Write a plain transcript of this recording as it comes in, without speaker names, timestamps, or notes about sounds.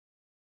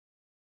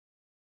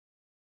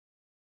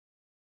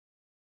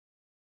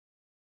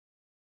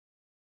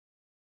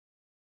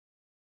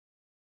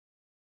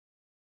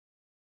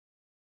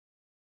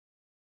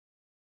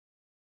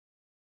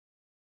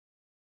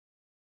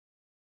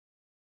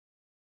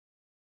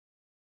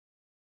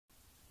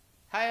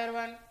Hi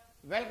everyone,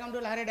 welcome to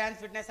Lahari Dance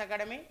Fitness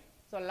Academy.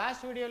 So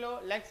last video lo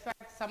legs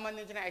fat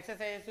సంబంధించిన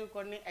exercises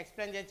కొన్ని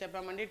explain చేసి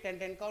చెప్పామండి.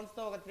 10 counts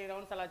తో ఒక 3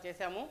 రౌండ్స్ అలా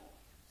చేసాము.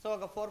 సో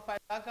ఒక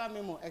 4-5 దాకా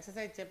మేము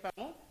ఎక్సర్సైజ్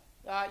చెప్పాము.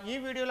 ఈ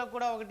వీడియోలో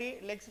కూడా ఒకటి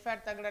లెగ్స్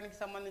ఫ్యాట్ తగ్గడానికి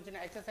సంబంధించిన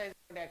ఎక్సర్సైజ్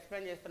ఒకటి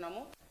ఎక్స్ప్లెయిన్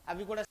చేస్తున్నాము.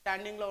 అవి కూడా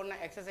స్టాండింగ్ లో ఉన్న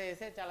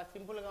ఎక్సర్సైజెస్ చాలా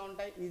సింపుల్ గా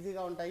ఉంటాయి,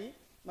 ఈజీగా ఉంటాయి.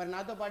 మరి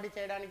నాతో పాటు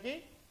చేయడానికి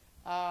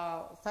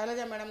శైలజ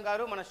మేడం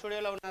గారు మన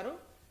స్టూడియోలో ఉన్నారు.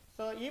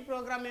 సో ఈ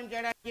ప్రోగ్రామ్ మేము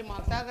చేయడానికి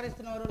మాకు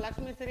సహకరిస్తున్నారు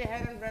Lakshmi Shri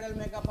hair and bridal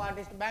makeup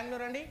artist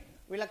Bengaluru అండి.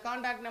 వీళ్ళ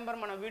కాంటాక్ట్ నెంబర్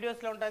మన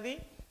వీడియోస్లో ఉంటుంది.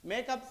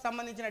 మేకప్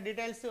సంబంధించిన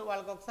డీటెయిల్స్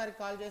వాళ్ళకి ఒకసారి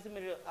కాల్ చేసి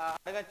మీరు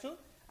అడగచ్చు.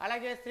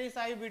 అలాగే Shri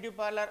Sai beauty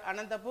parlour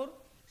Anantapur,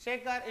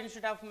 Shekhar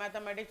institute of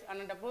mathematics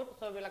Anantapur.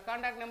 So వీళ్ళ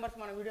కాంటాక్ట్ నెంబర్స్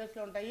మన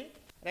వీడియోస్లో ఉంటాయి.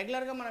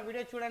 రెగ్యులర్గా మన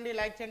వీడియో చూడండి,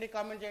 లైక్ చేయండి,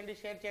 కామెంట్ చేయండి,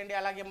 షేర్ చేయండి.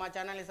 అలాగే మా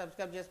ఛానల్ని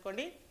సబ్స్క్రైబ్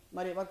చేసుకోండి.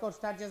 మరి వర్కౌట్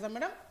స్టార్ట్ చేద్దాం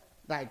మేడం.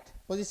 Right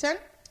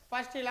position.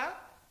 ఫస్ట్ ఇలా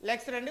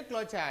లెగ్స్ రెండు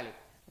క్లోజ్ చేయాలి.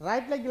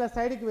 రైట్ లెగ్ ఇలా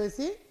సైడ్కి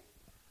వేసి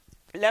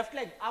లెఫ్ట్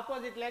లెగ్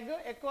ఆపోజిట్ లెగ్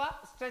ఎక్కువ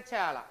స్ట్రెచ్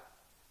చేయాలి.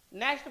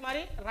 నెక్స్ట్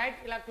మరి రైట్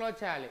ఇలా క్లోజ్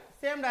చేయాలి.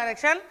 సేమ్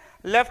డైరెక్షన్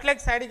లెఫ్ట్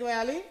లెగ్ సైడ్కి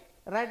వేయాలి,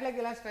 రైట్ లెగ్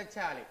ఇలా స్ట్రెచ్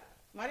చేయాలి,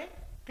 మరి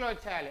క్లోజ్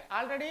చేయాలి.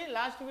 ఆల్రెడీ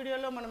లాస్ట్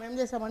వీడియోలో మనం ఏం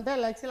చేసామంటే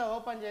లెగ్స్ ఇలా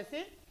ఓపెన్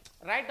చేసి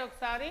రైట్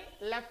ఒకసారి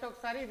లెఫ్ట్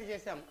ఒకసారి ఇది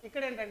చేసాం.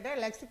 ఇక్కడ ఏంటంటే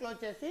లెగ్స్ క్లోజ్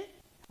చేసి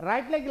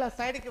రైట్ లెగ్ ఇలా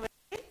సైడ్కి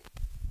వేసి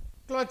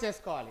క్లోజ్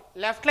చేసుకోవాలి,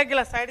 లెఫ్ట్ లెగ్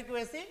ఇలా సైడ్కి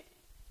వేసి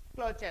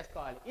క్లోజ్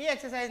చేసుకోవాలి. ఈ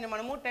ఎక్సర్సైజ్ని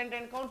మనము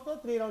 10 కౌంట్స్తో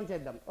 3 రౌండ్స్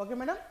చేద్దాం. Okay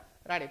madam,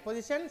 ready.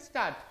 Position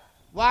start.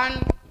 1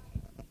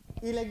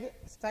 ఈ లెగ్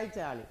స్ట్రైట్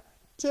చేయాలి,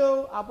 2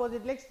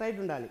 ఆపోజిట్ లెగ్ స్ట్రైట్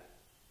ఉండాలి,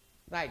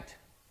 right.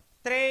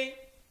 3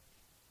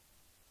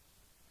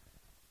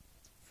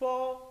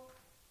 4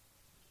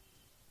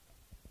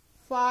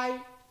 5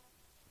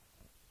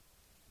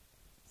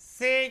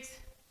 6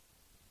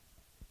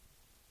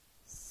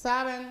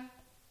 7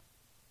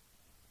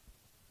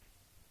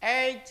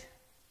 8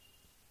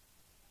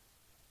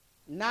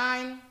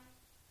 9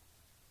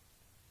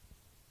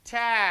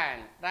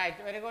 10 right.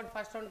 Very good.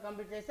 First round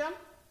complete చేసాం.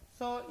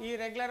 సో ఈ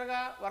రెగ్యులర్గా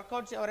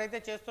వర్కౌట్స్ ఎవరైతే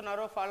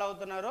చేస్తున్నారో ఫాలో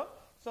అవుతున్నారో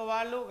సో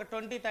వాళ్ళు ఒక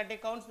 20-30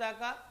 కౌంట్స్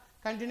దాకా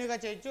కంటిన్యూగా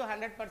చేయొచ్చు.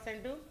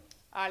 100%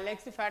 ఆ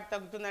లెగ్స్ ఫ్యాట్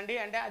తగ్గుతుందండి.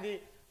 అంటే అది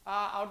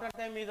అవుటర్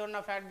థై మీద ఉన్న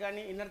ఫ్యాట్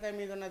కానీ ఇన్నర్ థై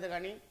మీద ఉన్నది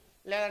కానీ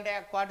లేదంటే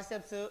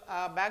quadriceps,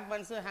 back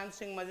buns,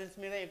 hamstring muscles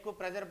మీద ఎక్కువ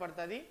ప్రెజర్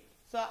పడుతుంది.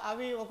 సో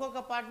అవి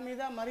ఒక్కొక్క పార్ట్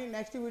మీద మరి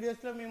నెక్స్ట్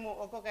వీడియోస్లో మేము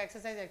ఒక్కొక్క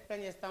ఎక్సర్సైజ్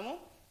ఎక్స్ప్లెయిన్ చేస్తాము.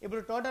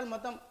 ఇప్పుడు టోటల్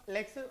మొత్తం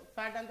లెగ్స్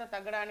ఫ్యాట్ అంతా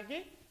తగ్గడానికి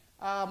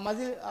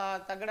మజిల్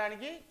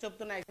తగ్గడానికి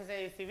చెప్తున్న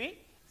ఎక్సర్సైజెస్ ఇవి.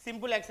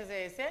 Simple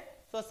exercises.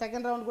 So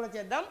second round కూడా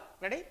చేద్దాం.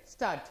 Ready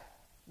start.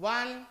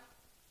 1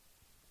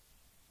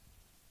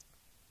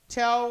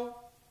 2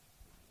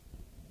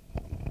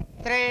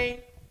 3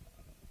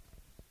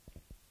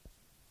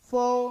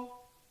 4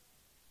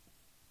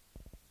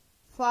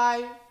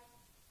 5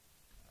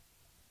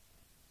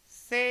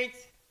 6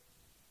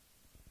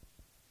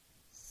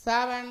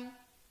 7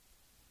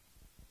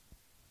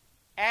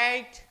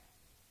 8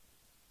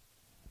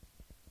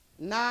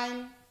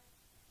 9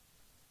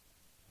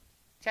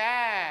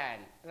 10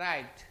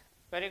 right.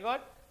 Very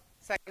good.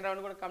 Second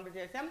round కూడా కంప్లీట్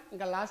చేసాం.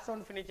 ఇంకా లాస్ట్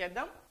రౌండ్ ఫినిష్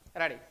చేద్దాం.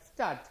 Ready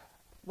start.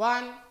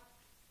 1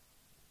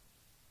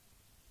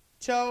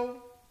 2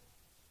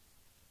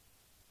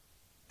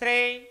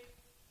 3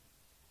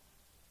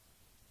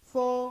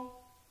 4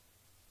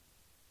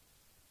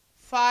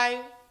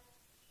 5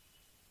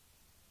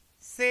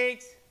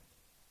 6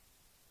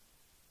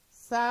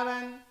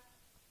 7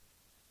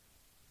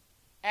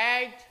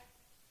 8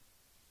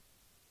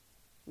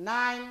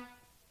 9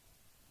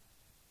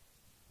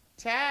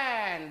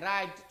 10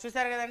 రైట్.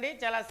 చూసారు కదండి,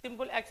 చాలా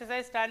సింపుల్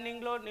ఎక్సర్సైజ్.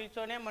 స్టాండింగ్లో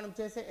నిల్చొనే మనం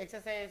చేసే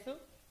ఎక్సర్సైజెస్.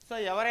 సో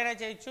ఎవరైనా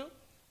చేయొచ్చు.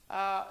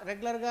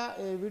 రెగ్యులర్గా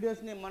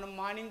వీడియోస్ని మనం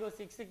మార్నింగ్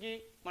 6కి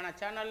మన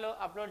ఛానల్లో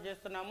అప్లోడ్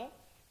చేస్తున్నాము.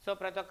 సో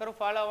ప్రతి ఒక్కరూ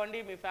ఫాలో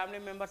అవ్వండి. మీ ఫ్యామిలీ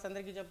మెంబర్స్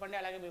అందరికీ చెప్పండి,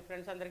 అలాగే మీ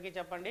ఫ్రెండ్స్ అందరికీ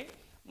చెప్పండి.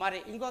 మరి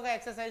ఇంకొక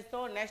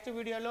ఎక్సర్సైజ్తో నెక్స్ట్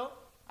వీడియోలో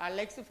ఆ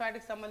లెగ్స్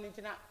ఫ్యాట్కి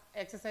సంబంధించిన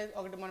ఎక్సర్సైజ్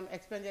ఒకటి మనం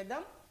ఎక్స్ప్లెయిన్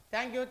చేద్దాం.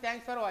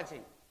 Thanks for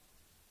watching.